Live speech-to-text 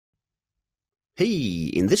Hey,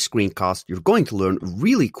 in this screencast, you're going to learn a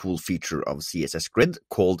really cool feature of CSS Grid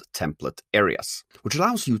called template areas, which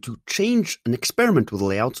allows you to change and experiment with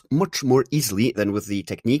layouts much more easily than with the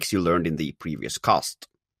techniques you learned in the previous cast.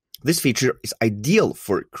 This feature is ideal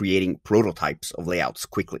for creating prototypes of layouts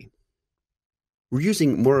quickly. We're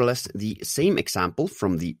using more or less the same example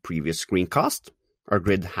from the previous screencast. Our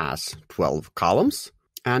grid has 12 columns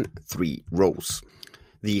and 3 rows.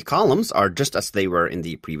 The columns are just as they were in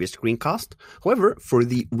the previous screencast. However, for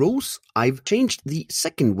the rows, I've changed the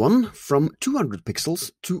second one from 200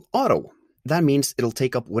 pixels to auto. That means it'll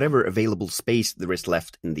take up whatever available space there is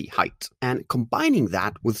left in the height. And combining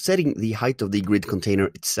that with setting the height of the grid container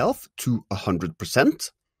itself to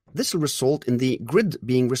 100%, this will result in the grid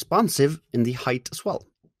being responsive in the height as well.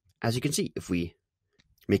 As you can see, if we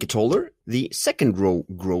make it taller, the second row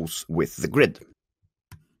grows with the grid.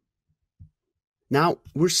 Now,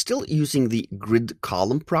 we're still using the grid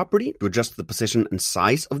column property to adjust the position and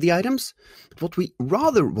size of the items, but what we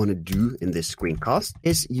rather want to do in this screencast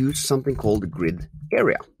is use something called grid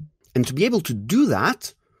area. And to be able to do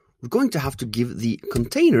that, we're going to have to give the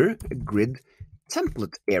container a grid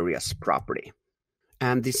template areas property.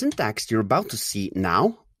 And the syntax you're about to see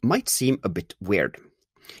now might seem a bit weird.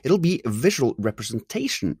 It'll be a visual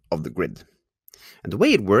representation of the grid. And the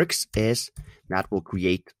way it works is that we'll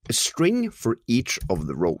create a string for each of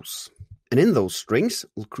the rows. And in those strings,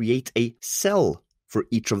 we'll create a cell for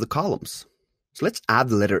each of the columns. So let's add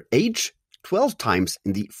the letter H 12 times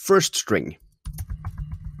in the first string.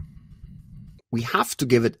 We have to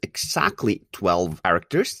give it exactly 12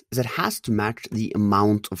 characters, as it has to match the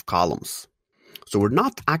amount of columns. So we're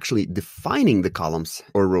not actually defining the columns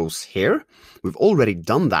or rows here. We've already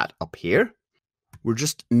done that up here. We're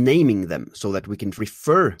just naming them so that we can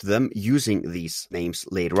refer to them using these names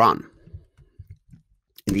later on.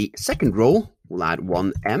 In the second row, we'll add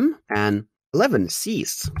 1 M and 11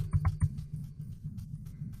 C's.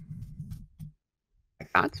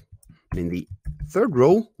 Like that. And in the third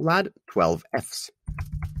row, we'll add 12 F's.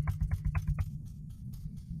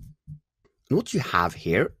 And what you have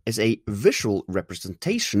here is a visual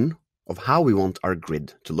representation of how we want our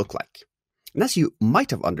grid to look like. And as you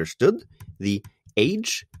might have understood, the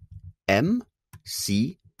H, M,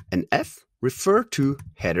 C, and F refer to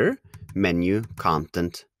header, menu,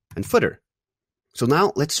 content, and footer. So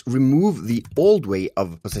now let's remove the old way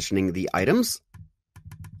of positioning the items,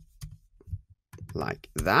 like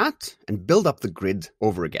that, and build up the grid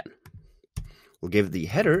over again. We'll give the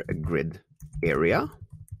header a grid area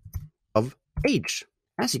of H.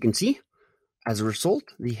 As you can see, as a result,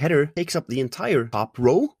 the header takes up the entire top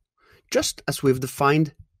row, just as we've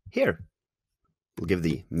defined here. We'll give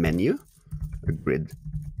the menu a grid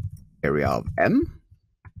area of M,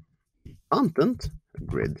 content a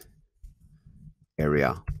grid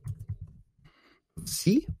area of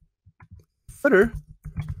C, footer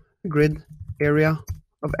a grid area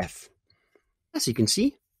of F. As you can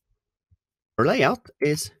see, our layout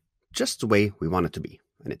is just the way we want it to be,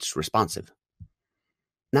 and it's responsive.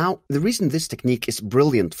 Now, the reason this technique is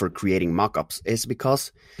brilliant for creating mockups is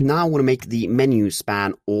because we now want to make the menu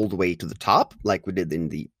span all the way to the top, like we did in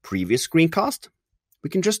the previous screencast. We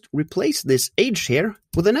can just replace this H here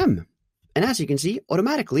with an M. And as you can see,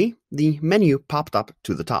 automatically the menu popped up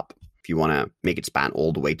to the top. If you want to make it span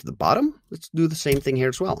all the way to the bottom, let's do the same thing here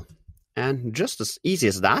as well. And just as easy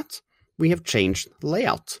as that, we have changed the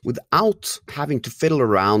layout without having to fiddle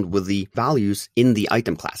around with the values in the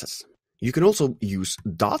item classes. You can also use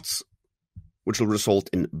dots, which will result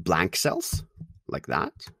in blank cells, like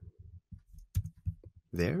that.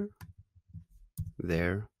 There,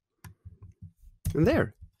 there, and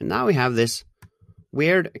there. And now we have this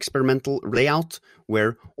weird experimental layout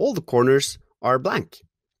where all the corners are blank.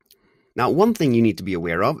 Now, one thing you need to be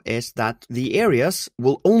aware of is that the areas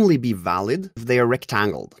will only be valid if they are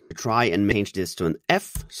rectangled. Try and change this to an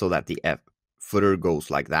F so that the F footer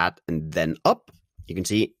goes like that and then up. You can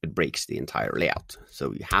see it breaks the entire layout,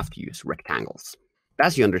 so you have to use rectangles.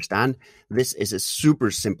 As you understand, this is a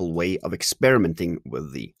super simple way of experimenting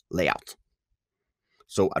with the layout.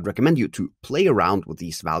 So I'd recommend you to play around with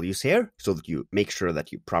these values here so that you make sure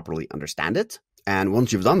that you properly understand it. And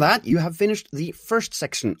once you've done that, you have finished the first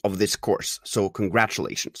section of this course, so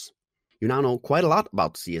congratulations. You now know quite a lot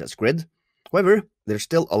about CSS Grid. However, there's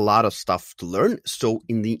still a lot of stuff to learn, so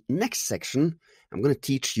in the next section, I'm going to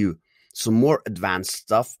teach you some more advanced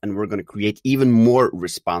stuff, and we're going to create even more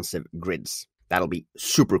responsive grids. That'll be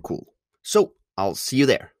super cool. So I'll see you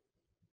there.